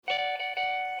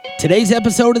Today's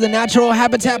episode of the Natural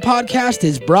Habitat Podcast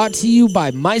is brought to you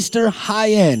by Meister High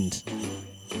End.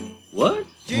 What?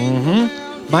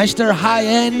 Meister High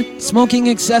End smoking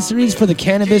accessories for the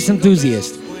cannabis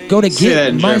enthusiast. Go to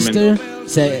Get Meister.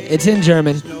 Say it's in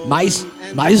German. Meister.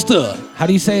 How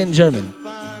do you say it in German?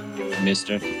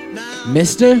 Mister.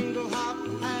 Mister?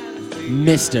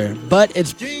 Mister. But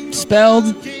it's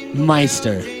spelled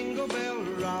Meister.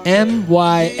 M-Y-S-T-E-R.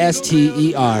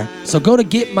 So go to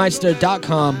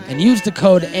getmeister.com and use the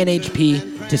code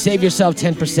NHP to save yourself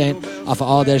 10% off of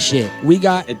all their shit. We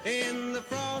got a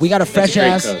fresh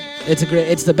ass code.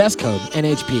 It's the best code,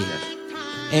 NHP.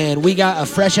 And we got a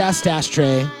fresh ass stash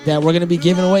tray that we're gonna be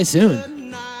giving away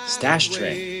soon. Stash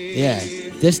tray. Yeah.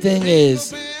 This thing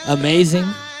is amazing,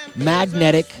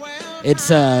 magnetic. It's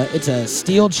a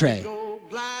steel tray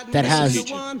that has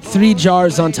 3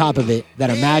 jars on top of it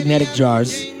that are magnetic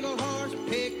jars.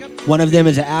 One of them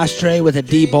is an ashtray with a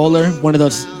D-bowler, one of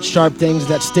those sharp things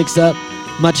that sticks up,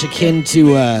 much akin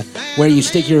to where you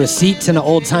stick your receipts in an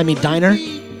old-timey diner.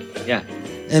 Yeah.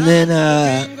 And then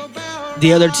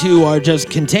the other 2 are just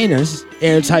containers,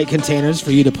 airtight containers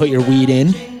for you to put your weed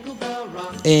in.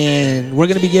 And we're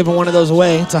going to be giving one of those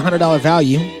away. It's a $100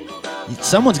 value.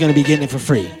 Someone's going to be getting it for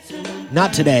free.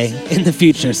 Not today, in the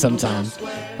future sometime.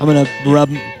 I'm going to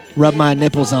rub my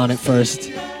nipples on it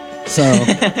first.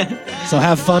 So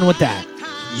have fun with that.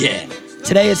 Yeah.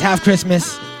 Today is half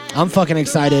Christmas. I'm fucking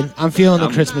excited. I'm feeling the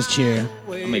Christmas cheer.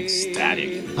 I'm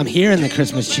ecstatic. I'm hearing the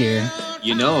Christmas cheer.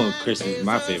 You know Christmas is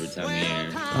my favorite time of year.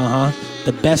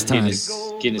 The best time.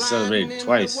 Getting it celebrated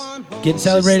twice. Getting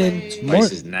celebrated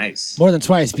twice is nice. More than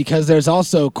twice, because there's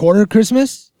also quarter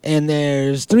Christmas and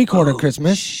there's 3/4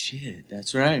 Christmas. Shit,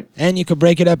 that's right. And you could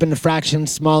break it up into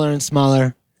fractions, smaller and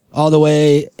smaller, all the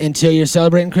way until you're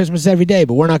celebrating Christmas every day,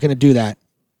 but we're not going to do that.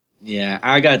 Yeah,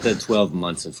 I got the 12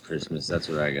 months of Christmas. That's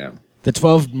what I got. The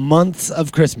 12 months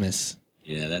of Christmas.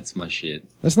 Yeah, that's my shit.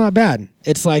 That's not bad.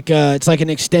 It's like an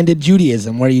extended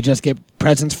Judaism where you just get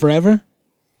presents forever.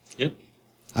 Yep.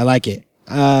 I like it.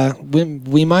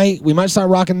 We might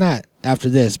start rocking that after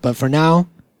this, but for now,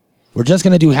 we're just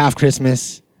going to do half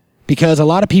Christmas because a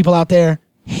lot of people out there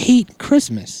hate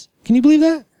Christmas. Can you believe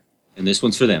that? And this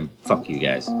one's for them. Fuck you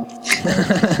guys. The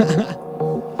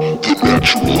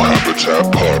Natural Habitat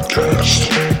Podcast.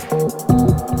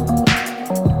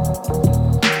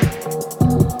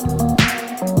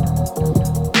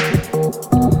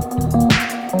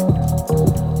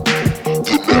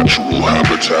 The Natural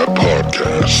Habitat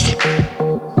Podcast.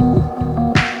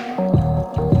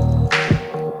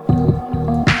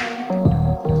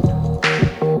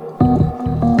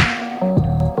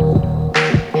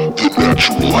 The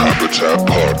Natural Habitat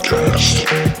Podcast.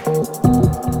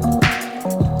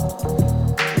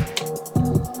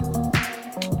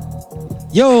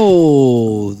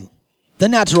 Yo, the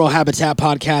Natural Habitat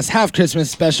Podcast Half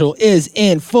Christmas Special is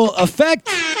in full effect.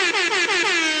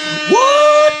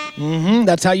 What?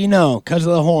 That's how you know, because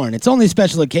of the horn. It's only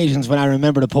special occasions when I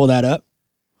remember to pull that up.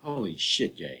 Holy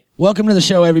shit, Jay. Welcome to the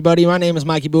show, everybody. My name is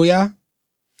Mikey Booyah.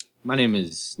 My name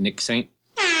is Nick Saint.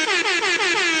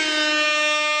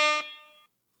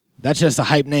 That's just a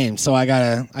hype name, so I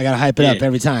gotta hype it up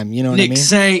every time. You know what I mean? Nick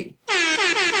Saint.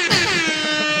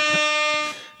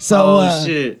 So,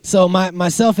 shit. So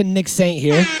myself and Nick Saint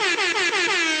here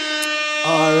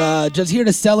are just here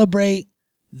to celebrate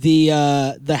the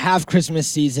half Christmas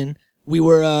season. We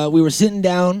were sitting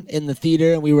down in the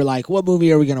theater and we were like, what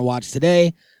movie are we gonna watch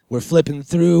today? We're flipping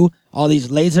through all these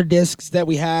laser discs that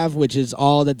we have, which is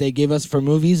all that they give us for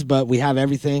movies, but we have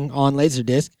everything on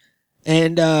Laserdisc.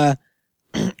 And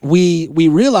we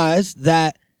realized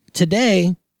that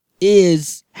today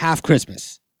is half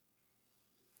Christmas.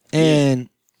 And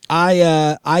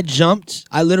I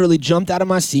literally jumped out of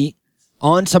my seat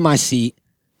onto my seat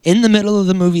in the middle of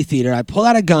the movie theater. I pulled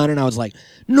out a gun and I was like,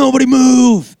 nobody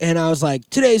move. And I was like,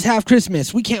 today's half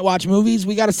Christmas. We can't watch movies.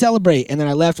 We got to celebrate. And then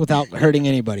I left without hurting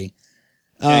anybody.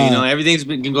 Yeah, everything's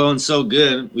been going so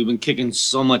good. We've been kicking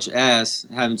so much ass,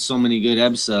 having so many good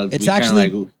episodes. It's we actually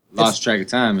kind of lost track of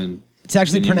time. And it's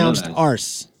actually didn't even pronounced know that.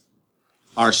 arse.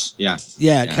 Arse, yeah.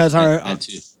 Yeah, because that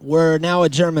too. we're now a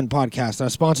German podcast. Our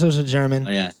sponsors are German.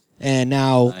 Oh, yeah. And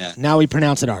now we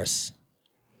pronounce it arse.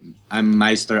 I'm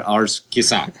Meister Ars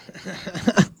Kissa.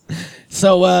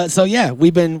 So yeah,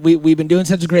 we've been doing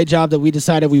such a great job that we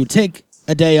decided we would take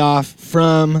a day off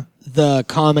from the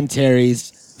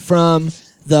commentaries, from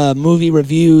the movie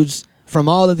reviews, from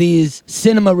all of these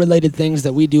cinema related things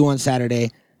that we do on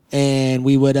Saturday, and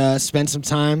we would spend some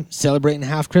time celebrating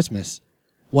half Christmas.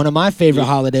 One of my favorite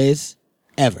holidays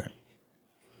ever.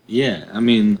 Yeah, I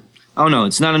mean, I don't know.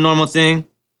 It's not a normal thing.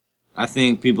 I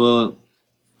think people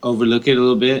overlook it a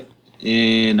little bit.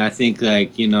 and I think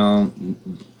like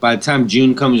by the time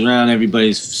June comes around,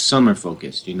 everybody's summer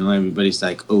focused. Everybody's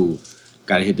like, oh,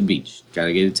 gotta hit the beach,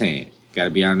 gotta get a tan, gotta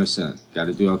be out in the sun,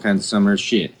 gotta do all kinds of summer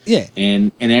shit. Yeah.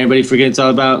 And everybody forgets all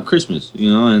about Christmas,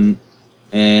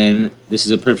 and this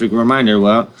is a perfect reminder.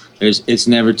 Well, it's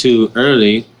never too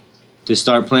early to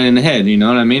start planning ahead. You know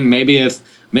what I mean? Maybe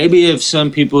if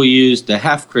some people use the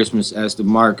half Christmas as the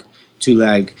mark to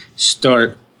like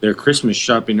start their Christmas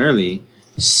shopping early,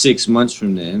 6 months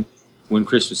from then, when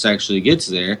Christmas actually gets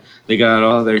there, they got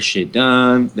all their shit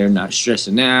done. They're not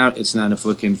stressing out. It's not a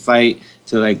fucking fight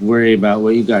to like worry about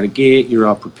what you got to get. You're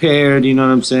all prepared. You know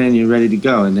what I'm saying? You're ready to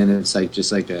go. And then it's like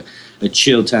just like a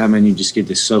chill time, and you just get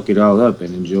to soak it all up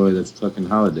and enjoy the fucking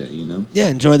holiday. Yeah,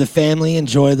 enjoy the family,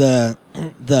 enjoy the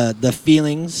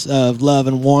feelings of love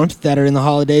and warmth that are in the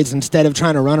holidays, instead of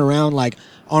trying to run around like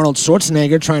Arnold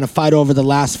Schwarzenegger trying to fight over the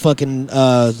last fucking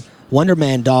Wonder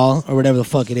Man doll or whatever the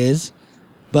fuck it is.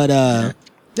 But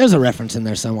there's a reference in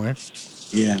there somewhere.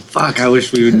 Yeah. Fuck, I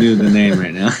wish we knew the name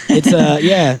right now.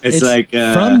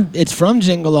 It's from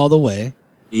Jingle All the Way.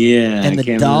 Yeah. And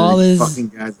the doll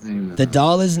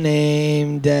is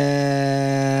named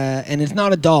and it's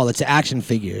not a doll, it's an action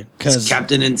figure. It's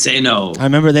Captain Insano. I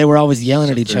remember they were always yelling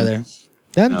at each other.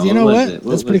 You know what?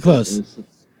 That's pretty close.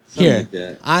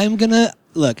 Here,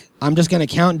 I'm just gonna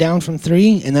count down from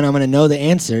 3, and then I'm gonna know the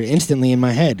answer instantly in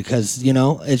my head, because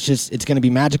it's gonna be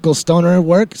magical stoner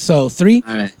work. So 3,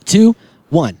 2,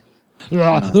 1.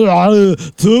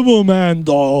 Turbo Man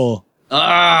doll.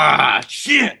 Ah,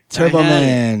 shit. Turbo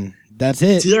Man. That's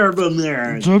it. Turbo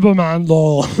Man. Turbo Man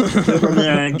doll. Turbo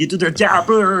Man, get to the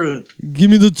chopper. Give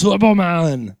me the Turbo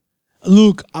Man.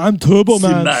 Look, I'm Turbo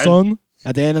Man, son.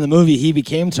 At the end of the movie, he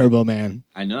became Turbo Man.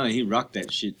 I know, he rocked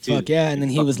that shit too. Fuck yeah, and then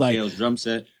he was like, drum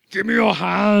set. Give me your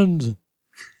hand.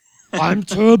 I'm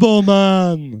Turbo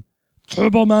Man.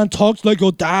 Turbo Man talks like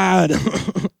your dad.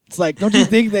 It's like, don't you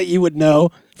think that you would know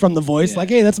from the voice? Yeah. Like,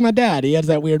 hey, that's my dad. He has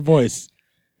that weird voice.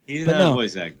 He's not a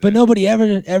voice actor. But nobody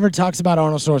ever talks about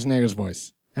Arnold Schwarzenegger's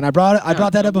voice. And I brought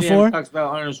that up before. Nobody talks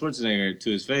about Arnold Schwarzenegger to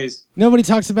his face. Nobody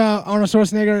talks about Arnold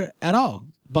Schwarzenegger at all.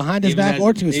 Behind his back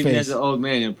or to his face. Even as an old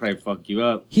man, he'll probably fuck you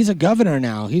up. He's a governor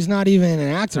now. He's not even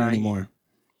an actor anymore.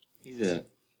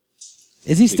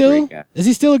 Is he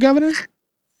still a governor?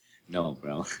 No,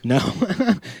 bro.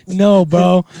 No,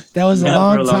 bro. That was a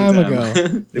long time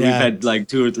ago. We've had like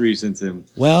 2 or 3 since him.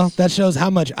 Well, that shows how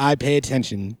much I pay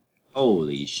attention.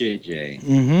 Holy shit, Jay.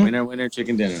 Mm-hmm. Winner,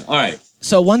 chicken dinner. All right.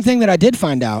 So one thing that I did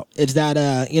find out is that,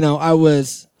 I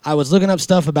was looking up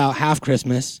stuff about half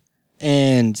Christmas,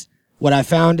 and what I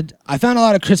found a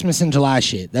lot of Christmas in July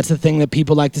shit. That's the thing that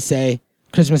people like to say.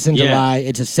 Christmas in July.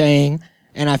 It's a saying.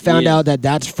 And I found out that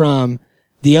that's from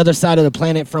the other side of the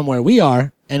planet from where we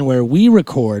are and where we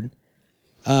record.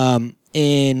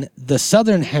 In the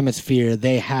southern hemisphere,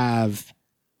 they have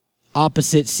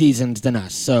opposite seasons than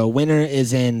us. So winter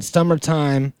is in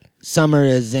summertime. Summer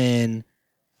is in,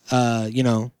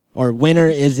 or winter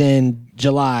is in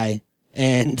July.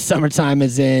 And summertime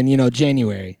is in,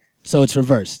 January. So it's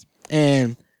reversed.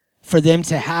 And for them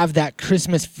to have that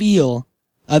Christmas feel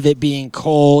of it being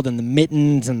cold and the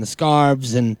mittens and the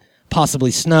scarves and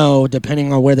possibly snow,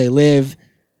 depending on where they live,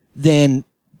 then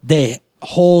they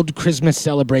hold Christmas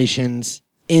celebrations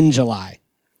in July.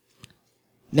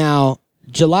 Now,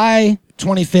 July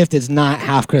 25th is not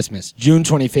half Christmas. June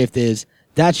 25th is.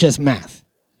 That's just math.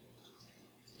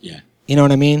 Yeah. You know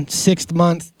what I mean? 6th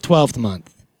month, 12th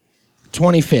month,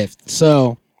 25th.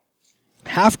 So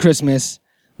half Christmas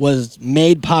was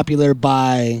made popular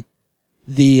by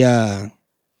the,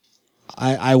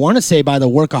 I want to say by the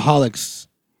Workaholics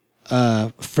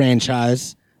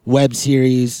franchise, web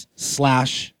series /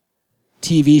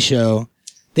 TV show.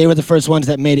 They were the first ones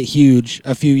that made it huge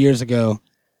a few years ago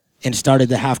and started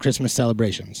the half Christmas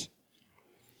celebrations.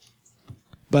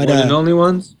 But More than only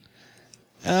ones?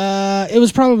 It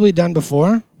was probably done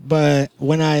before, but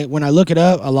when I look it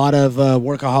up, a lot of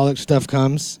Workaholic stuff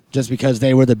comes just because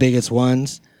they were the biggest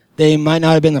ones. They might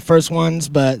not have been the first ones,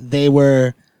 but they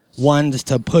were ones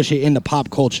to push it into pop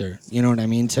culture. You know what I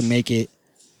mean? To make it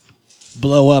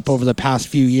blow up over the past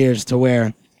few years to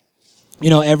where,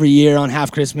 every year on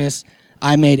half Christmas,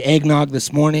 I made eggnog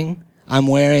this morning. I'm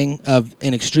wearing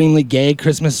an extremely gay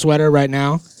Christmas sweater right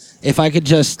now. If I could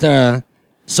just, so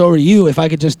are you, if I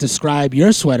could just describe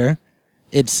your sweater,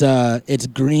 it's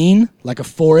green, like a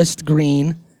forest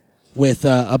green, with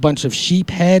a bunch of sheep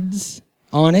heads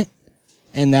on it,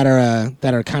 and that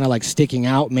are kind of like sticking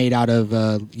out, made out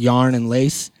of yarn and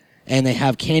lace, and they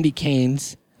have candy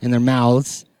canes in their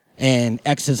mouths and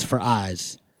X's for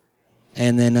eyes,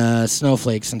 and then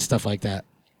snowflakes and stuff like that.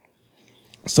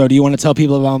 So do you want to tell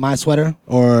people about my sweater,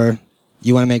 or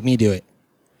you want to make me do it?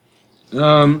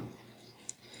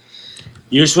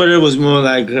 Your sweater was more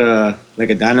like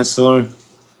a dinosaur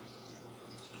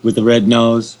with a red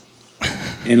nose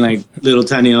and like little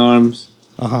tiny arms.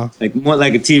 Like more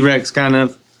like a T-Rex kind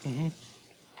of. Mm-hmm.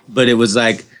 But it was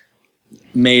like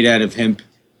made out of hemp,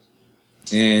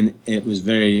 and it was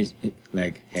very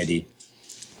like heady.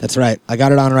 That's right. I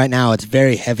got it on right now. It's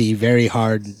very heavy, very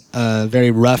hard, very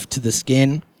rough to the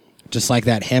skin, just like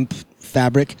that hemp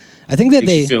fabric. I think that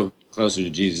Makes you feel closer to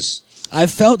Jesus. I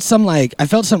felt some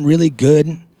really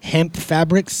good hemp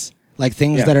fabrics, like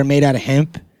things that are made out of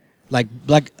hemp. Like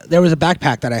there was a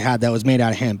backpack that I had that was made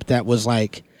out of hemp that was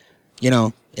like,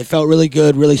 it felt really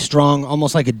good, really strong,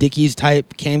 almost like a Dickies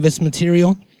type canvas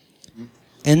material.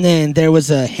 And then there was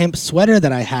a hemp sweater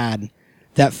that I had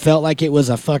that felt like it was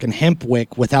a fucking hemp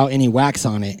wick without any wax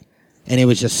on it. And it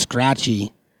was just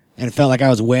scratchy and felt like I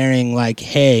was wearing like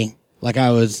hay, like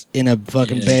I was in a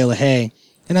fucking bale of hay.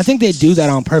 And I think they do that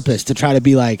on purpose to try to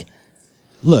be like,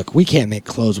 look, we can't make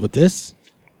clothes with this.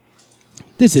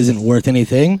 This isn't worth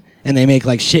anything. And they make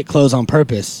like shit clothes on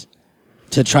purpose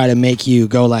to try to make you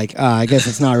go like, I guess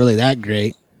it's not really that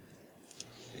great.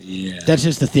 Yeah. That's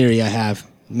just the theory I have.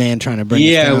 Man trying to bring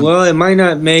us down. Well, it might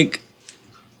not make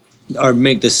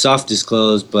the softest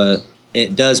clothes, but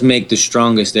it does make the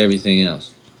strongest everything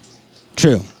else.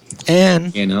 True.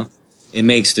 And it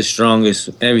makes the strongest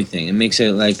everything. It makes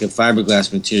it like a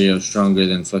fiberglass material stronger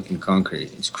than fucking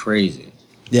concrete. It's crazy.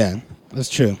 Yeah, that's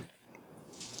true.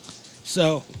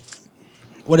 So,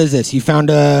 what is this? You found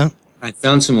I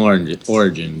found some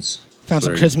origins. Found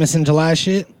some Christmas in July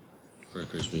shit? For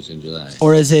Christmas in July.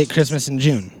 Or is it Christmas in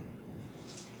June?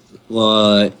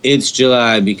 Well, it's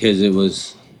July because it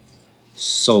was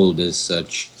sold as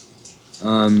such.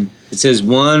 It says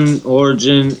one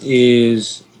origin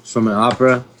is from an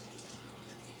opera.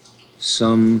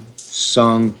 Some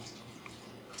song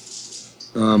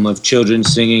of children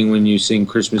singing when you sing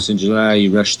Christmas in July,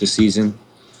 you rush the season.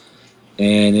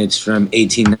 And it's from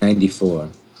 1894.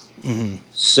 Mm-hmm.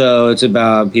 So it's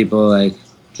about people like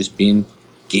just being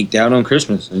geeked out on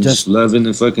Christmas and just loving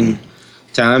the fucking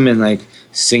time and like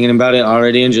singing about it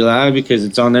already in July because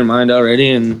it's on their mind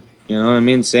already. And you know what I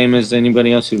mean? Same as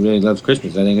anybody else who really loves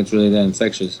Christmas. I think it's really that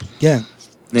infectious. Yeah.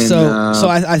 And, so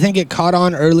I think it caught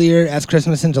on earlier as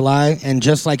Christmas in July, and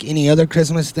just like any other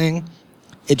Christmas thing,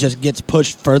 it just gets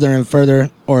pushed further and further,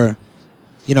 or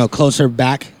closer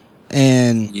back.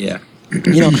 And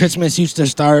Christmas used to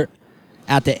start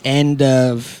at the end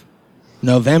of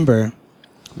November,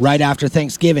 right after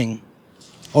Thanksgiving,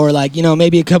 or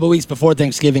maybe a couple weeks before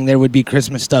Thanksgiving. There would be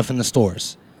Christmas stuff in the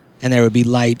stores, and there would be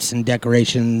lights and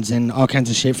decorations and all kinds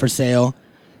of shit for sale.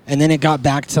 And then it got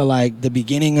back to like the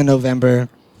beginning of November,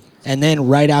 and then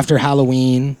right after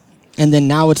Halloween, and then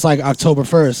now it's like October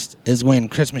 1st is when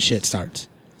Christmas shit starts.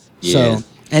 Yeah. So,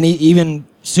 and even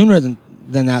sooner than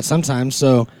that sometimes.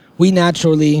 So we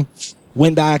naturally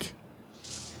went back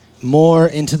more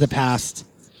into the past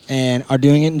and are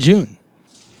doing it in June.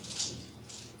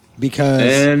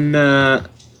 And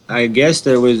I guess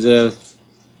there was a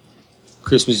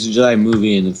Christmas in July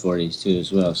movie in the 40s too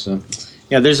as well. So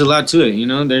yeah, there's a lot to it.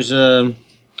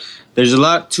 There's a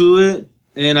lot to it,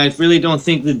 and I really don't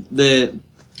think that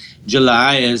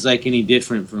July is like any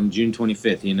different from June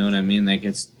 25th. You know what I mean? Like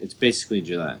it's basically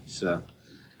July. So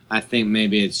I think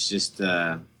maybe it's just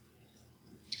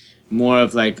more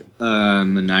of like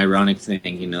an ironic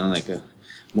thing. Like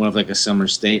more of like a summer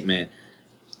statement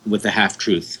with a half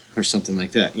truth or something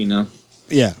like that.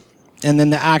 Yeah, and then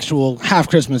the actual half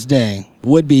Christmas day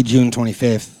would be June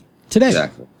 25th today.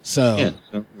 Exactly. So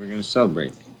we're gonna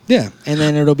celebrate. Yeah, and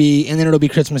then it'll be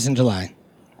Christmas in July.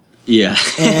 Yeah.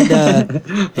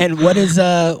 And what is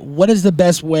the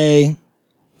best way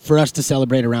for us to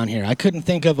celebrate around here? I couldn't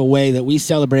think of a way that we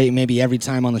celebrate maybe every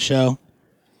time on the show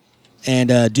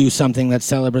and do something that's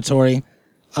celebratory.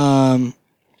 Let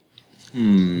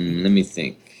me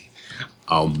think.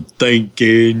 I'm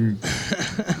thinking.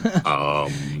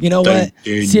 You know what?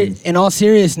 In all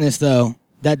seriousness, though,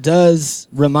 that does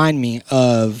remind me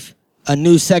of a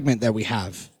new segment that we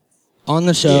have on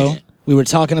the show. Yeah. We were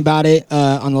talking about it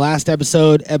on the last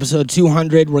episode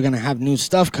 200. We're going to have new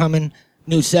stuff coming,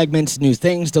 new segments, new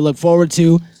things to look forward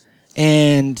to.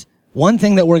 And one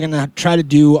thing that we're going to try to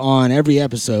do on every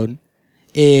episode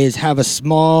is have a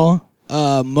small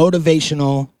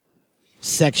motivational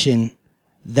section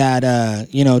that,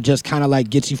 just kind of like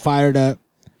gets you fired up,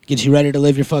 gets you ready to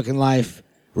live your fucking life,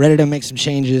 ready to make some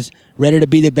changes, ready to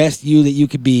be the best you that you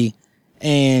could be.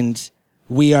 And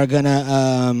we are going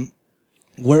to...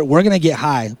 We're gonna get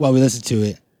high while we listen to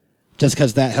it, just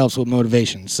because that helps with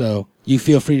motivation. So you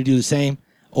feel free to do the same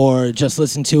or just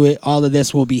listen to it. All of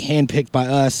this will be handpicked by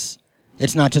us.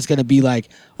 It's not just going to be like,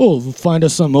 oh, find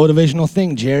us some motivational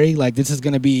thing, Jerry. Like, this is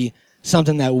going to be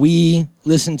something that we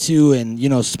listen to and, you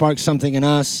know, spark something in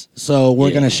us. So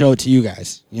we're going to show it to you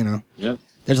guys, you know. Yep.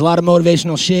 There's a lot of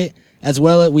motivational shit as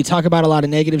well. We talk about a lot of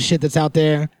negative shit that's out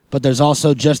there, but there's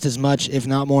also just as much, if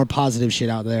not more, positive shit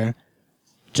out there,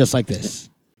 just like this.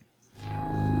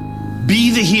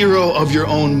 Be the hero of your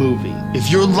own movie. If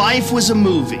your life was a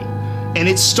movie and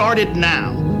it started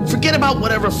now, forget about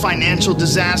whatever financial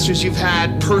disasters you've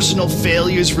had, personal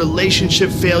failures, relationship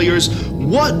failures.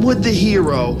 What would the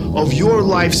hero of your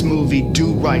life's movie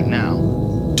do right now?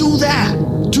 Do that.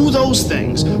 Do those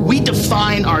things. We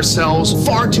define ourselves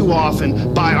far too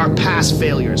often by our past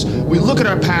failures. We look at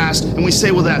our past and we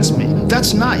say, well, that's me.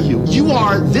 That's not you. You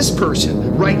are this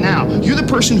person right now. You're the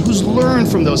person who's learned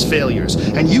from those failures.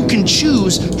 And you can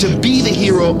choose to be the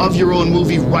hero of your own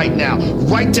movie right now.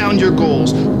 Write down your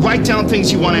goals. Write down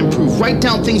things you want to improve. Write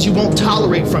down things you won't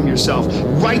tolerate from yourself.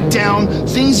 Write down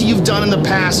things that you've done in the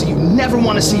past that you never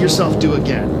want to see yourself do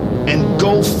again. And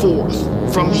go forth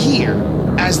from here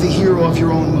as the hero of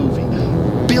your own movie.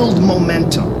 Build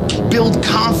momentum. Build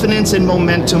confidence and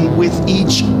momentum with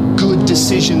each good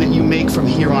decision that you make from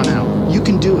here on out. You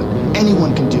can do it.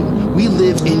 Anyone can do it. We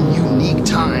live in unique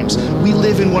times. We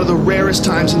live in one of the rarest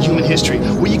times in human history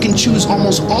where you can choose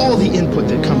almost all the input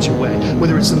that comes your way.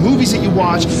 Whether it's the movies that you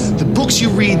watch, the books you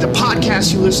read, the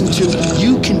podcasts you listen to,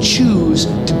 you can choose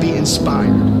to be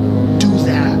inspired. Do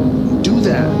that. Do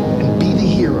that and be the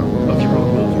hero of your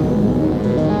own movie.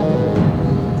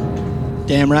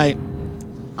 Damn right.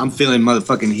 I'm feeling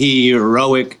motherfucking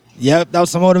heroic. Yep, that was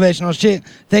some motivational shit.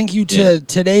 Thank you to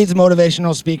today's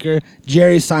motivational speaker,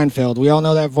 Jerry Seinfeld. We all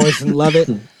know that voice and love it.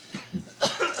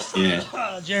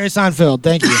 Yeah. Jerry Seinfeld,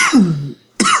 thank you.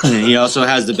 He also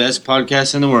has the best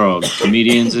podcast in the world.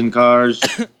 Comedians in cars,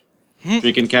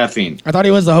 drinking caffeine. I thought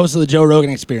he was the host of the Joe Rogan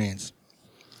Experience.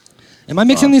 Am I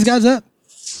mixing these guys up?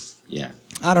 Yeah.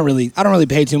 I don't really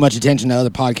pay too much attention to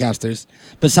other podcasters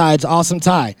besides Awesome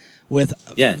Ty with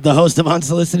the host of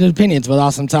Unsolicited Opinions with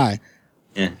Awesome Ty.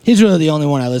 Yeah. He's really the only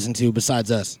one I listen to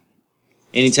besides us.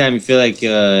 Anytime you feel like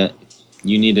you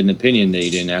need an opinion that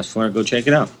you didn't ask for, go check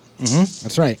it out. Mm-hmm.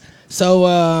 That's right. So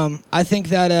I think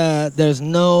that there's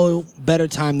no better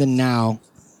time than now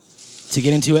to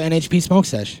get into an NHP smoke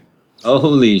sesh.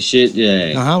 Holy shit,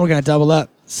 yeah. We're gonna double up.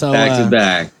 So back to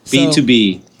back,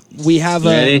 B2B. We have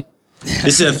ready?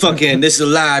 This is a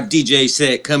live DJ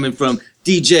set coming from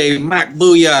DJ Mike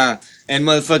Booyah and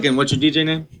motherfucking, what's your DJ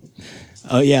name?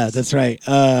 Oh yeah, that's right.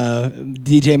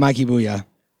 DJ Mikey Booyah.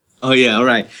 Oh yeah, all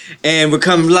right. And we're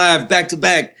coming live back to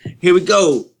back. Here we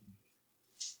go.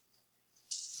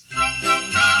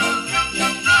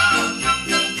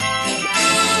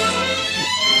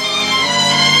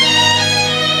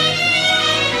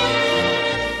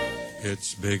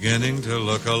 It's beginning to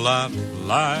look a lot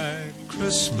like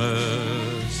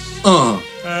Christmas.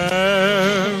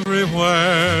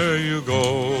 Everywhere you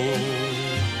go.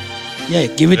 Yeah,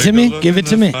 give it to me. Give it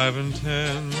to me. 5 and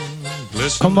 10,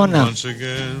 come on now. Once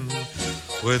again,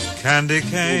 with candy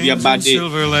canes your and body.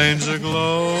 silver lanes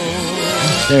aglow.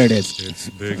 There it is. It's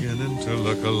beginning to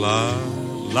look a lot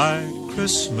like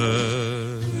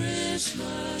Christmas.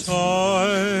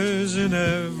 Toys in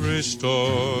every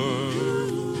store.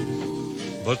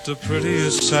 But the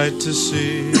prettiest sight to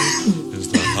see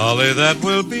is the holly that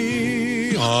will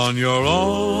be on your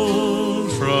own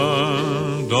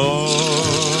front door.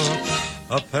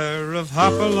 A pair of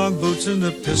hopalong boots and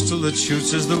a pistol that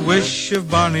shoots is the wish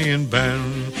of Barney and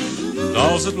Ben.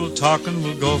 Dolls that will talk and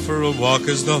will go for a walk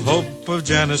is the hope of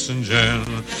Janice and Jen. And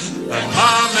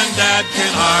Mom and Dad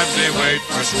can hardly wait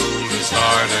for school to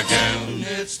start again.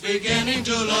 It's beginning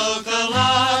to look a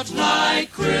lot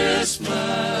like Christmas.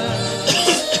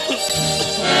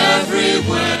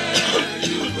 Everywhere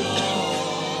you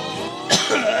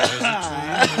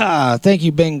go. Thank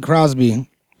you, Bing Crosby.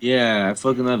 Yeah, I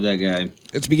fucking love that guy.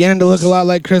 It's beginning to look a lot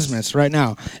like Christmas right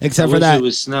now, except I for wish that it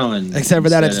was snowing. Except for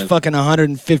that, it's fucking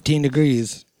 115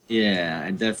 degrees. Yeah,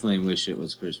 I definitely wish it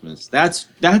was Christmas. That's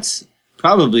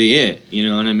probably it. You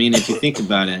know what I mean? If you think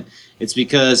about it, it's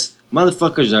because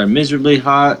motherfuckers are miserably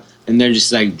hot and they're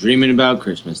just like dreaming about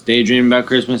Christmas, daydreaming about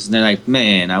Christmas, and they're like,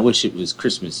 man, I wish it was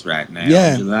Christmas right now.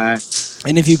 Yeah. July.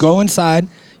 And if you go inside,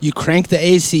 you crank the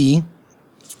AC,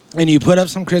 and you put up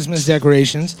some Christmas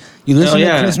decorations. You listen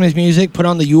to Christmas music, put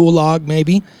on the Yule log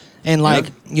maybe, and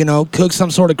cook some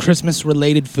sort of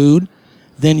Christmas-related food.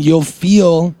 Then you'll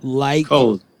feel like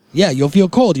cold. Yeah, you'll feel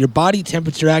cold. Your body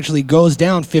temperature actually goes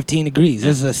down 15 degrees.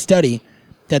 This is a study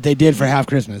that they did for Half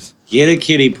Christmas. Get a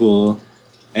kiddie pool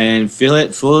and fill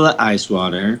it full of ice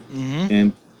water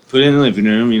and put it in the living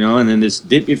room, and then just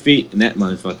dip your feet in that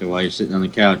motherfucker while you're sitting on the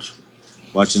couch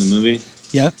watching the movie.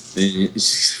 Yep. Then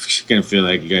it's gonna feel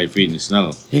like you got your feet in the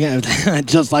snow. You're gonna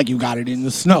just like you got it in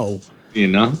the snow.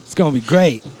 It's gonna be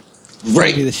great. It's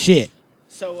gonna be the shit.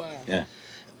 So yeah.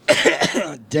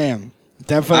 Damn.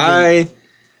 That fucking...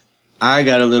 I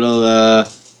got a little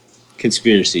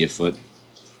conspiracy afoot.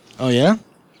 Oh yeah?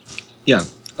 Yeah.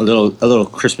 A little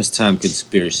Christmas time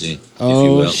conspiracy. If you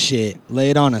Oh will. shit.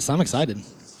 Lay it on us. I'm excited.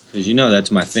 Because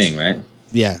that's my thing, right?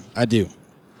 Yeah, I do.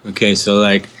 Okay, so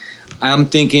like I'm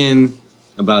thinking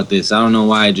about this. I don't know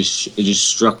why it just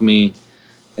struck me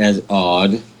as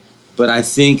odd, but I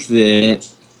think that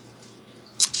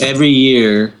every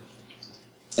year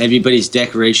everybody's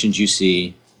decorations you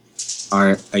see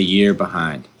are a year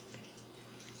behind.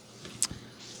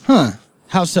 Huh.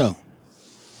 How so?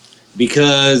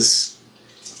 Because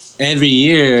every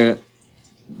year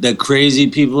the crazy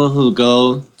people who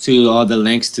go to all the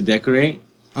lengths to decorate,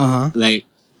 like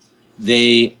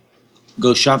they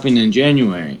go shopping in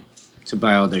January to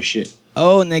buy all their shit.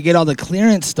 Oh, and they get all the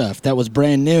clearance stuff that was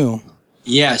brand new.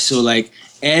 Yeah, so like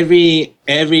every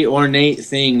ornate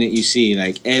thing that you see,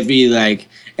 like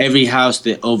every house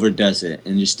that overdoes it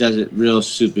and just does it real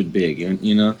super big,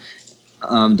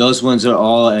 those ones are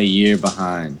all a year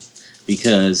behind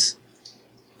because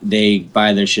they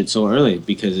buy their shit so early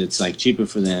because it's like cheaper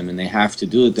for them and they have to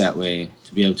do it that way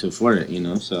to be able to afford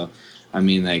it, So, I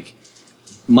mean, like,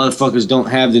 motherfuckers don't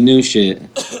have the new shit.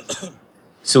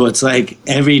 So it's like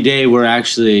every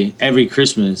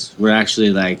Christmas, we're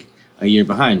actually like a year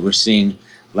behind. We're seeing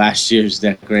last year's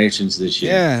decorations this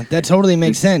year. Yeah, that totally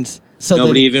makes sense. So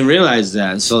nobody even realized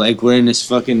that. So like we're in this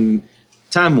fucking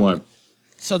time warp.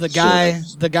 So the guy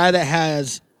that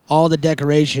has all the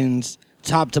decorations,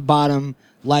 top to bottom,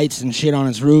 lights and shit on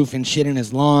his roof and shit in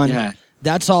his lawn. Yeah.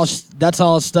 That's all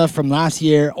stuff from last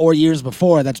year or years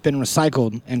before that's been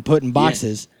recycled and put in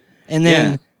boxes.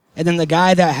 Yeah. And then the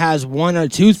guy that has one or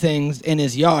two things in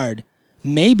his yard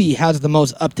maybe has the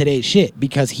most up-to-date shit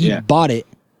because he bought it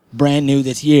brand new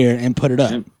this year and put it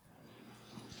up. Yep.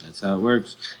 That's how it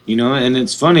works. And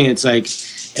it's funny, it's like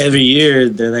every year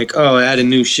they're like, oh, add a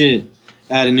new shit.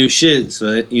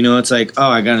 So, it's like, oh,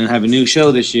 I gotta have a new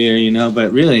show this year,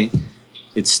 but really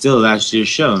it's still last year's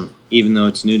show, even though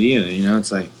it's new to you.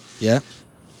 It's like, yeah,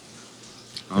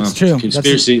 it's true.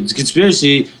 Conspiracy. It's a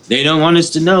conspiracy. They don't want us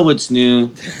to know what's new.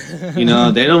 They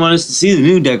don't want us to see the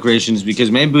new decorations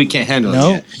because maybe we can't handle it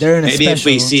yet. They're in a maybe if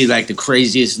we see like the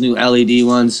craziest new LED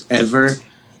ones ever,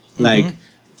 like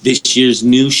this year's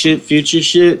new shit, future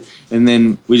shit, and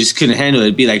then we just couldn't handle it.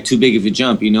 It'd be like too big of a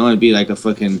jump. It'd be like a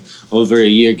fucking over a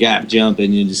year gap jump,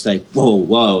 and you're just like,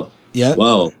 whoa. Yeah.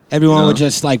 Whoa. Everyone would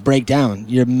just like break down.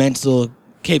 Your mental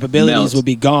capabilities would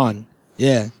be gone.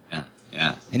 Yeah.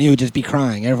 Yeah. And you would just be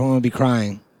crying. Everyone would be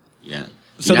crying. Yeah.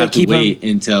 So you have to wait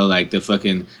until like the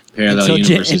fucking parallel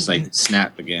universes like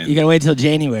snap again. You gotta wait till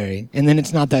January, and then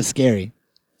it's not that scary.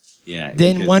 Yeah.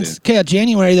 Then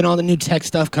January, then all the new tech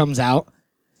stuff comes out.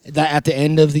 That at the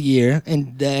end of the year,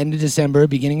 and the end of December,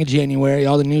 beginning of January,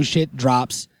 all the new shit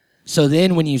drops. So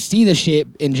then when you see the shit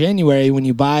in January, when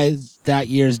you buy that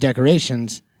year's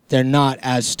decorations, they're not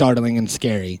as startling and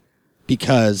scary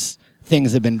because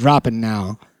things have been dropping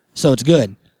now. So it's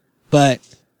good. But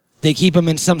they keep them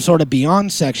in some sort of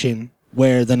beyond section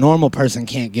where the normal person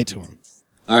can't get to them.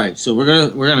 All right, so we're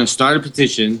gonna start a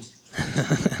petition,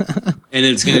 and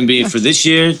it's gonna be for this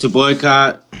year to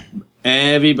boycott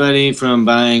everybody from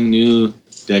buying new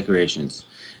decorations.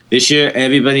 This year,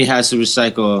 everybody has to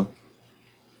recycle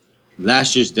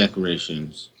last year's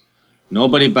decorations.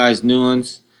 Nobody buys new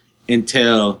ones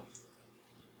until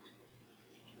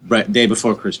day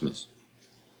before Christmas.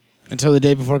 Until the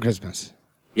day before Christmas.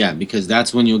 Yeah, because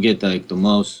that's when you'll get the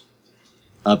most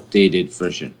updated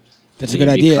version. That's a good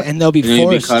idea, and they'll be forced. You'll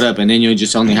be caught up, and then you'll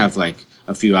just only have like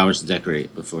a few hours to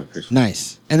decorate before Christmas.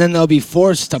 Nice. And then they'll be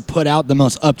forced to put out the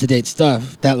most up-to-date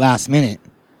stuff that last minute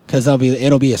because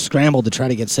it'll be a scramble to try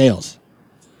to get sales.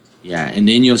 Yeah, and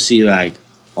then you'll see like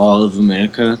all of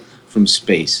America from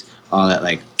space all at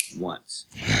like once.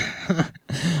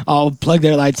 All plug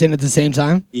their lights in at the same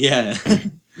time? Yeah.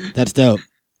 That's dope.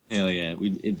 Hell yeah.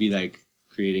 It'd be like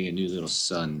creating a new little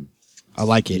sun. I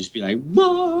like it. You'd just be like,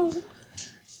 whoa.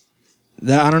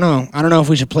 I don't know. I don't know if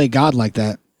we should play God like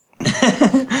that.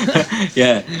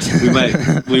 Yeah,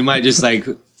 we might just like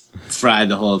fry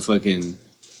the whole fucking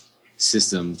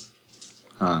system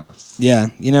Huh. Yeah,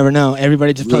 you never know.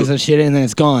 Everybody just plugs their shit in and then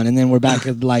it's gone. And then we're back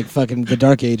at like fucking the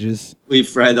dark ages. We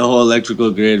fried the whole electrical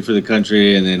grid for the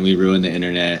country, and then we ruined the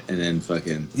internet, and then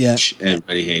fucking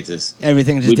everybody hates us.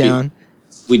 Everything's just down.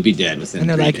 We'd be dead within And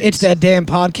they're 3 like, days. it's that damn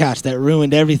podcast that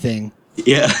ruined everything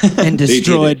Yeah. and They did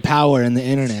destroyed it. power in the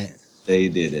internet. They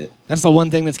did it. That's the one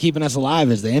thing that's keeping us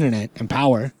alive is the internet and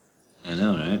power. I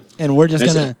know, right? And we're just we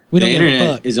the don't give a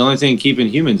internet fuck. is the only thing keeping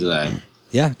humans alive.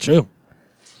 Yeah, true.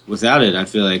 Without it, I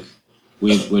feel like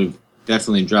we would have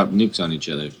definitely dropped nukes on each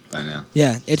other by now.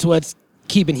 Yeah, it's what's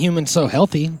keeping humans so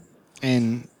healthy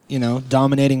and,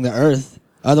 dominating the earth.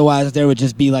 Otherwise, there would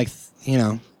just be like,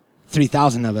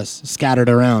 3,000 of us scattered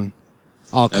around,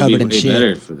 all That'd covered in be way shit.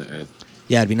 better for the earth.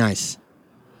 Yeah, it'd be nice.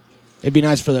 It'd be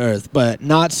nice for the earth, but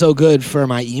not so good for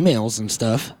my emails and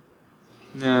stuff.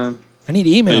 No. I need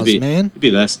emails, man. It'd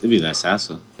be less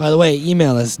hassle. By the way,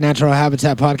 email us,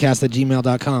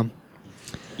 naturalhabitatpodcast@gmail.com.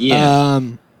 Yeah.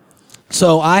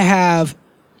 So I have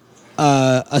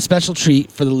a special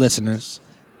treat for the listeners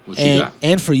What you got?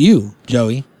 and for you,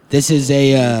 Joey. This is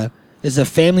a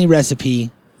family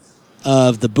recipe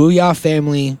of the Booyah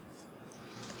family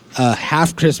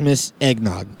half Christmas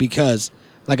eggnog because,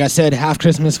 like I said, half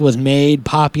Christmas was made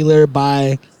popular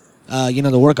by the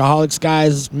Workaholics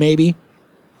guys, maybe,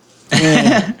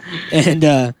 and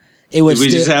it was. Did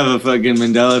we just have a fucking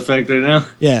Mandela effect right now?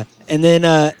 Yeah, and then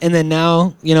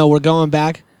now we're going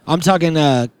back. I'm talking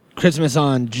Christmas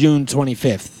on June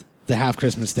 25th, the half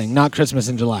Christmas thing, not Christmas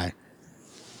in July.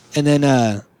 And then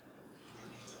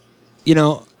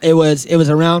it was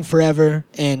around forever.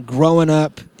 And growing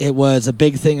up, it was a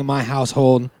big thing in my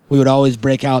household. We would always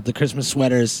break out the Christmas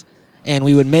sweaters, and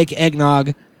we would make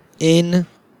eggnog in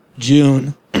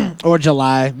June or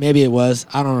July, maybe it was.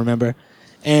 I don't remember.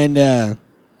 And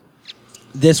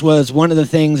this was one of the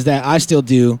things that I still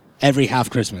do every half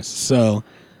Christmas. So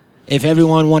if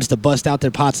everyone wants to bust out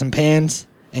their pots and pans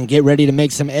and get ready to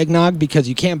make some eggnog, because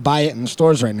you can't buy it in the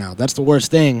stores right now. That's the worst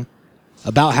thing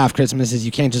about half Christmas is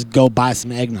you can't just go buy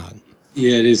some eggnog.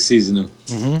 Yeah, it is seasonal.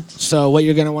 So what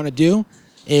you're going to want to do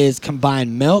is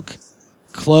combine milk,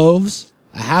 cloves,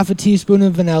 a half a teaspoon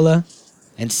of vanilla,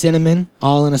 and cinnamon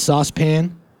all in a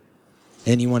saucepan.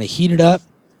 And you want to heat it up,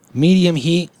 medium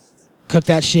heat, cook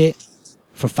that shit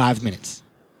for 5 minutes.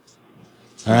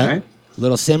 All right?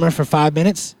 Little simmer for 5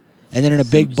 minutes. And then in a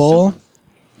big bowl,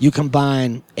 you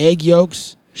combine egg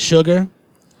yolks, sugar,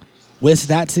 whisk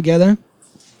that together.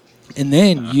 And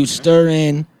then you stir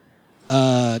in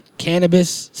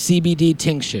cannabis CBD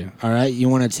tincture. All right? You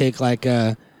want to take like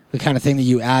the kind of thing that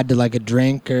you add to like a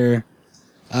drink or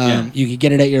you could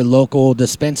get it at your local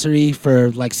dispensary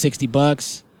for like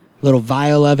 $60. Little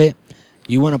vial of it.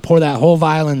 You want to pour that whole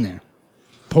vial in there.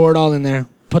 Pour it all in there.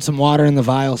 Put some water in the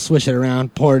vial. Swish it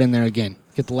around. Pour it in there again.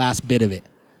 Get the last bit of it.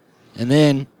 And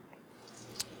then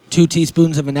 2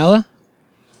 teaspoons of vanilla.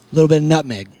 A little bit of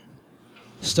nutmeg.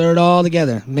 Stir it all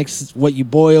together. Mix what you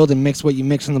boiled and mix what you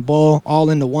mix in the bowl all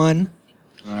into one.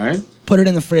 All right. Put it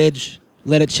in the fridge.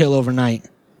 Let it chill overnight.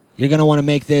 You're going to want to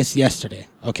make this yesterday.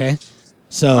 Okay?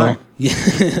 So All right.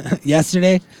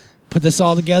 yesterday, put this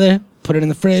all together. Put it in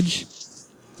the fridge,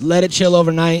 let it chill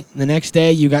overnight. The next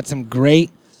day, you got some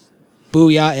great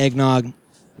Booyah eggnog,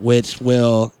 which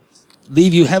will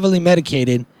leave you heavily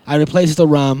medicated. I replaced the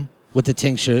rum with the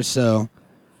tincture, so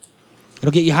it'll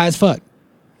get you high as fuck.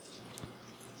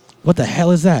 What the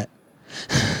hell is that?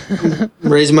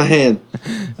 Raise my hand.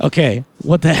 Okay,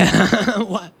 what the hell?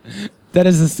 What? That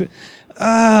is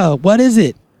what is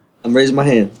it? I'm raising my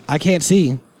hand. I can't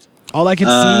see. All I can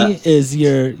see is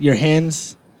your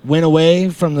hands went away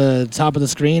from the top of the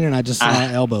screen, and I just saw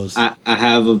elbows. I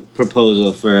have a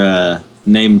proposal for a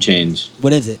name change.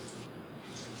 What is it?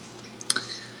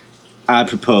 I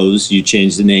propose you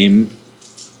change the name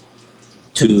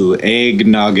to Egg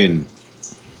Noggin.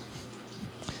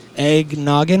 Egg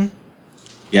noggin?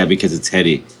 Yeah, because it's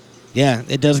heady. Yeah,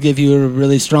 it does give you a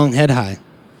really strong head high.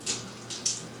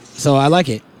 So I like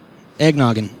it. Egg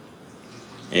noggin.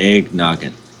 Egg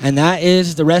Noggin. And that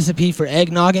is the recipe for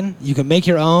egg noggin. You can make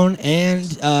your own,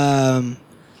 and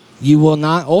you will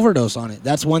not overdose on it.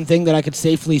 That's one thing that I could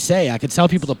safely say. I could tell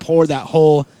people to pour that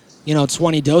whole,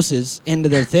 20 doses into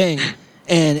their thing,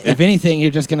 and if anything, you're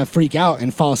just going to freak out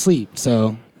and fall asleep.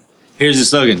 So Here's the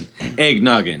slogan. Egg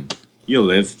Noggin. You'll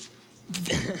live.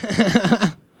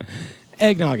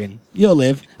 egg noggin, you'll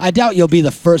live. I doubt you'll be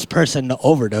the first person to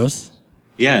overdose.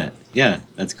 Yeah,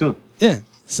 that's cool. Yeah.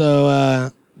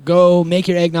 So go make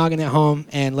your egg noggin at home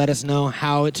and let us know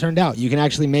how it turned out. You can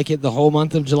actually make it the whole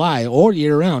month of July or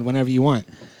year round, whenever you want.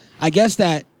 I guess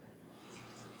that,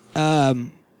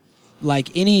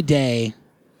 like any day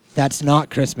that's not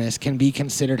Christmas can be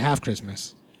considered half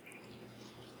Christmas.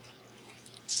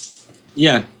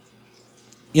 Yeah.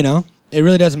 You know, it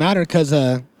really doesn't matter because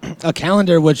a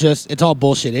calendar was just, it's all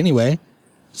bullshit anyway.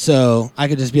 So I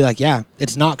could just be like, yeah,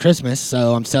 it's not Christmas,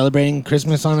 so I'm celebrating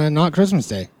Christmas on a not Christmas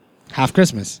day. Half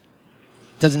Christmas.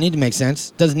 Doesn't need to make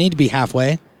sense. Doesn't need to be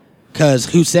halfway. Because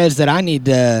who says that I need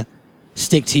to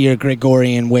stick to your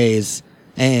Gregorian ways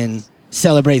and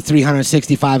celebrate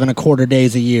 365 and a quarter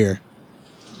days a year?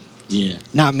 Yeah.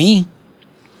 Not me.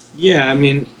 Yeah, I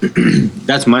mean,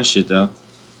 that's my shit, though.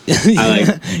 I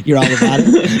like You're all about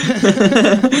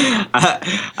it.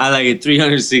 I like it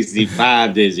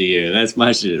 365 days a year. That's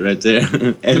my shit right there.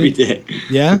 Every day.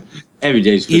 Yeah? Every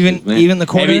day's Christmas, man. Even the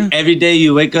quarter? Every day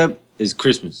you wake up is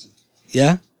Christmas.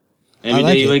 Yeah? Every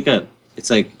like day you it. wake up. It's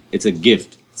like, it's a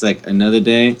gift. It's like another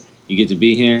day. You get to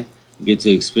be here. You get to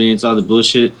experience all the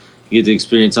bullshit. You get to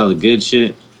experience all the good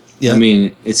shit. Yeah. I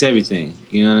mean, it's everything.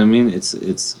 You know what I mean?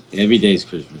 It's every day's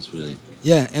Christmas, really.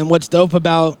 Yeah, and what's dope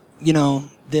about, you know,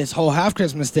 this whole half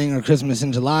Christmas thing or Christmas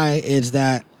in July is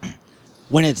that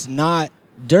when it's not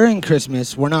during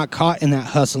Christmas, we're not caught in that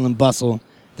hustle and bustle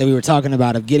that we were talking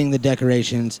about of getting the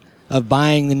decorations, of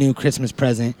buying the new Christmas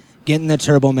present, getting the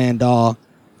Turbo Man doll.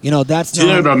 You know, that's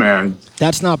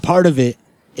not part of it.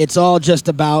 It's all just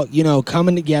about, you know,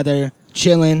 coming together,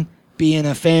 chilling, being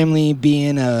a family,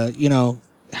 being a, you know,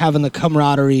 having the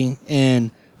camaraderie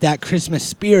and that Christmas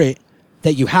spirit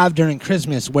that you have during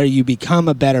Christmas where you become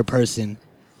a better person.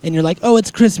 And you're like, oh,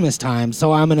 it's Christmas time,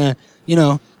 so I'm going to, you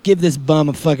know, give this bum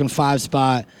a fucking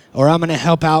 5-spot, or I'm going to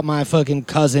help out my fucking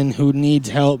cousin who needs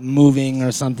help moving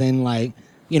or something. Like,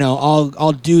 you know,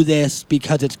 I'll do this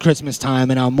because it's Christmas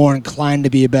time and I'm more inclined to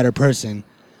be a better person.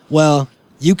 Well,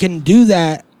 you can do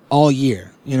that all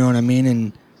year, you know what I mean?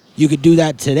 And you could do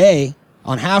that today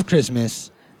on half Christmas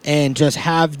and just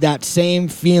have that same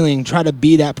feeling, try to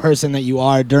be that person that you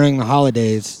are during the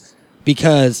holidays,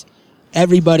 because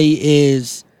everybody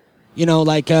is, you know,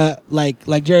 like Jerry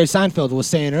Seinfeld was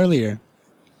saying earlier,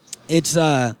 it's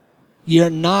you're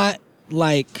not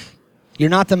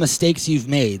the mistakes you've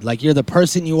made. Like, you're the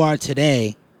person you are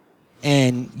today,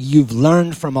 and you've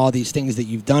learned from all these things that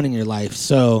you've done in your life.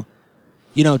 So,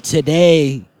 you know,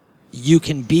 today you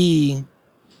can be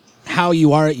how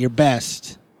you are at your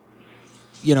best.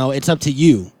 You know, it's up to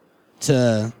you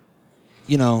to,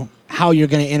 you know, how you're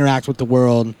going to interact with the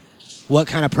world, what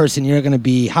kind of person you're going to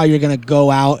be, how you're going to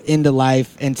go out into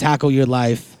life and tackle your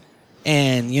life.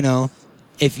 And, you know,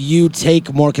 if you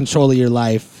take more control of your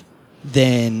life,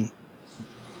 then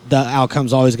the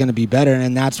outcome's always going to be better.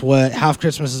 And that's what half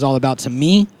Christmas is all about to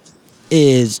me,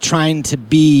 is trying to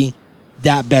be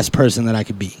that best person that I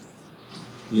could be.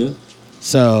 Yeah.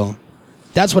 So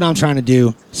that's what I'm trying to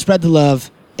do. Spread the love.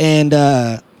 And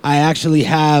I actually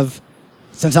have,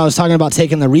 since I was talking about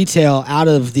taking the retail out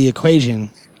of the equation,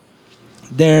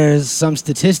 there's some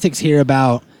statistics here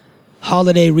about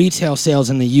holiday retail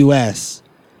sales in the U.S.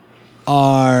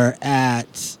 are at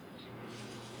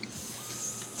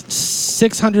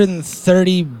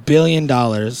 $630 billion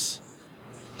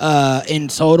in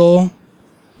total,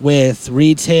 with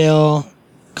retail,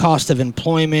 cost of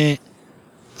employment,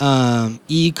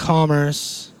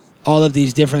 e-commerce, all of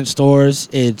these different stores.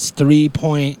 It's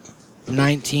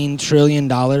 $3.19 trillion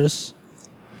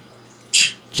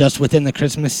just within the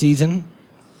Christmas season.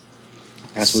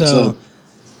 That's what's up.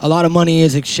 A lot of money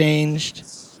is exchanged,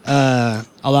 a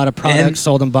lot of products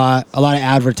sold and bought, a lot of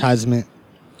advertisement.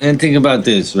 And think about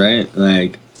this, right?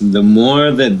 Like, the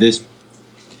more that this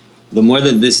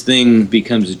thing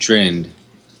becomes a trend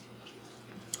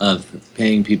of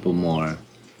paying people more,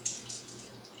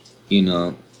 you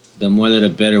know, the more that a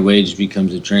better wage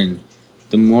becomes a trend,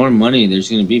 the more money there's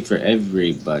going to be for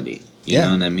everybody. You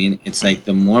know what I mean? It's like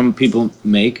the more people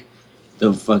make,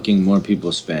 the fucking more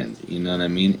people spend. You know what I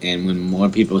mean? And when more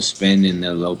people spend in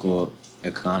their local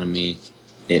economy,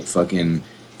 it fucking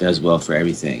does well for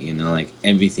everything. You know, like,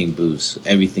 everything boosts,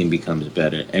 everything becomes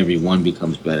better, everyone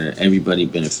becomes better, everybody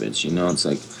benefits. You know, it's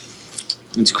like,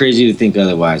 it's crazy to think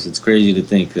otherwise. It's crazy to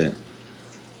think that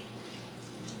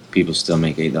people still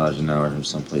make $8 an hour in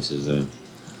some places.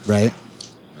 Right.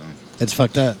 It's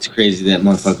fucked up. It's crazy that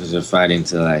motherfuckers are fighting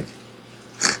to, like,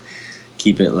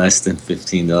 keep it less than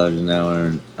 $15 an hour.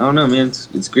 And I don't know, man.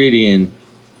 It's greedy, and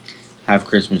half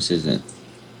Christmas isn't.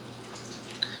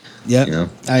 Yep, You know?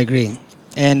 I agree.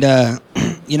 And,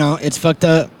 you know, it's fucked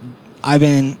up.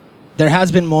 There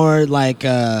has been more, like,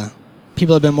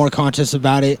 people have been more conscious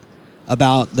about it,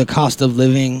 about the cost of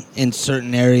living in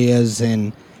certain areas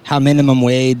and how minimum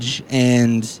wage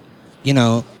and, you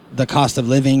know, the cost of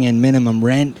living and minimum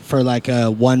rent for, like, a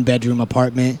 1-bedroom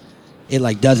apartment, it,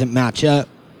 like, doesn't match up.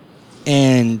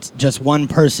 and just one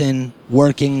person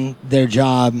working their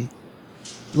job.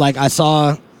 Like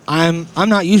I'm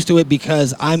not used to it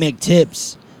because I make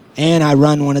tips and I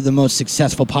run one of the most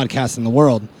successful podcasts in the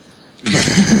world.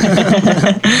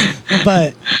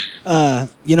 But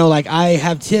like I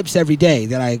have tips every day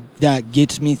that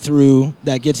gets me through,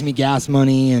 that gets me gas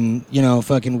money and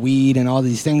fucking weed and all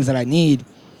these things that I need.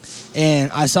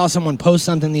 And I saw someone post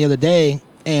something the other day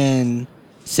and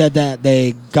said that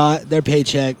they got their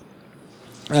paycheck,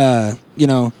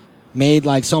 made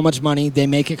like so much money. They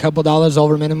make a couple dollars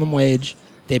over minimum wage.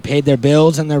 They paid their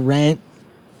bills and their rent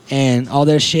and all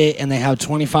their shit, and they have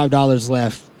 $25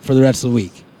 left for the rest of the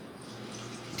week.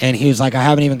 And he was like, I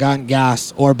haven't even gotten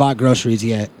gas or bought groceries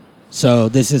yet. So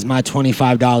this is my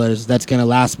 $25 that's going to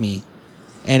last me.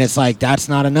 And it's like, that's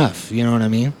not enough. You know what I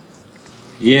mean?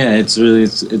 Yeah, it's really,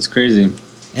 it's crazy.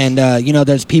 And,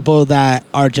 there's people that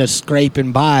are just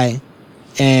scraping by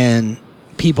and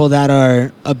people that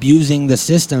are abusing the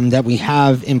system that we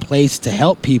have in place to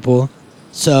help people.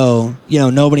 So,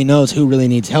 nobody knows who really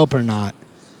needs help or not.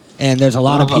 And there's a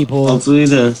lot of people. Hopefully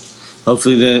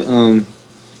the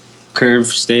curve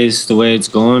stays the way it's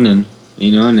going, and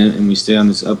and we stay on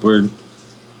this upward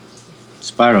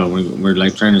spiral. We're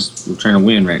like trying to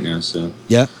win right now. So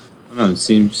yeah, I don't know. It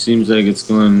seems like it's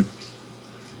going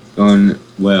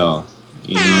well.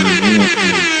 You know what I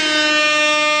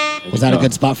mean? Was that a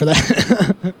good spot for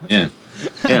that? Yeah,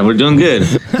 we're doing good.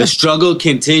 The struggle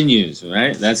continues,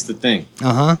 right? That's the thing.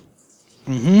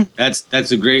 Mm-hmm.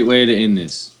 That's a great way to end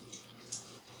this.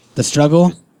 The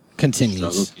struggle continues.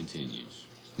 Struggle continues.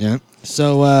 Yeah.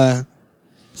 So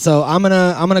I'm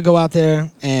gonna go out there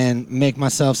and make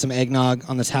myself some eggnog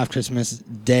on this half Christmas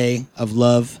day of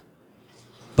love.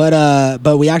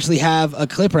 But we actually have a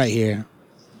clip right here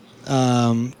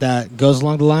that goes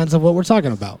along the lines of what we're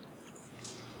talking about.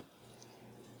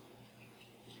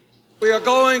 We are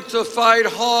going to fight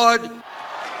hard.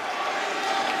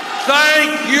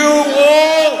 Thank you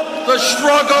all. The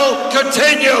struggle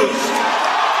continues.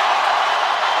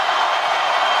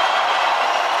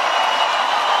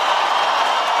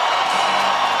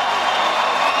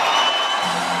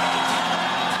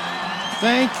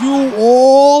 Thank you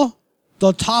all.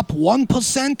 The top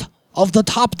 1% of the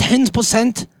top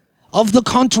 10% of the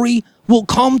country will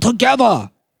come together.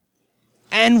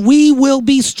 And we will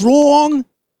be strong.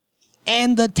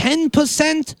 And the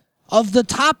 10% of the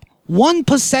top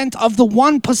 1% of the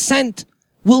 1%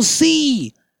 will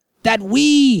see that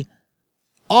we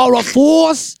are a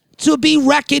force to be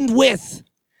reckoned with.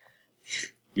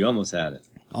 You almost had it.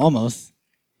 Almost.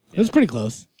 It was pretty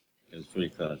close. It was pretty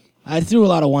close. I threw a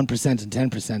lot of 1%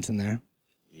 and 10% in there.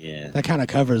 Yeah. That kind of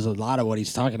covers a lot of what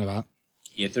he's talking about.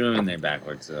 You threw him in there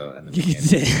backwards, though. You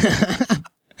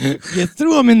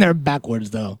threw him in there backwards,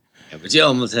 though. Yeah, but you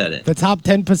almost had it. The top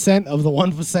 10% of the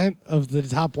 1% of the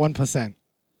top 1%.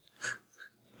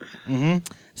 Mm-hmm.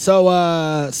 So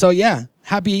yeah.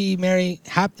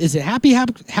 Is it happy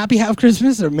half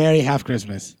Christmas or merry half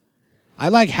Christmas? I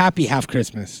like happy half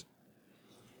Christmas.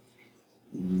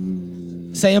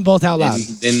 Say them both out loud.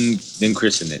 Then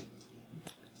christen it.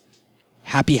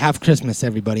 Happy half Christmas,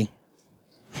 everybody.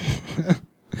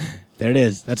 There it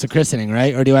is. That's a christening,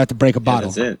 right? Or do I have to break a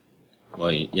bottle? That's it.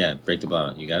 Well, yeah, break the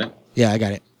bottle. You got it? Yeah, I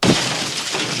got it.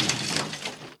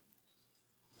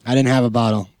 I didn't have a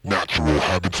bottle. Natural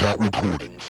Habitat Recordings.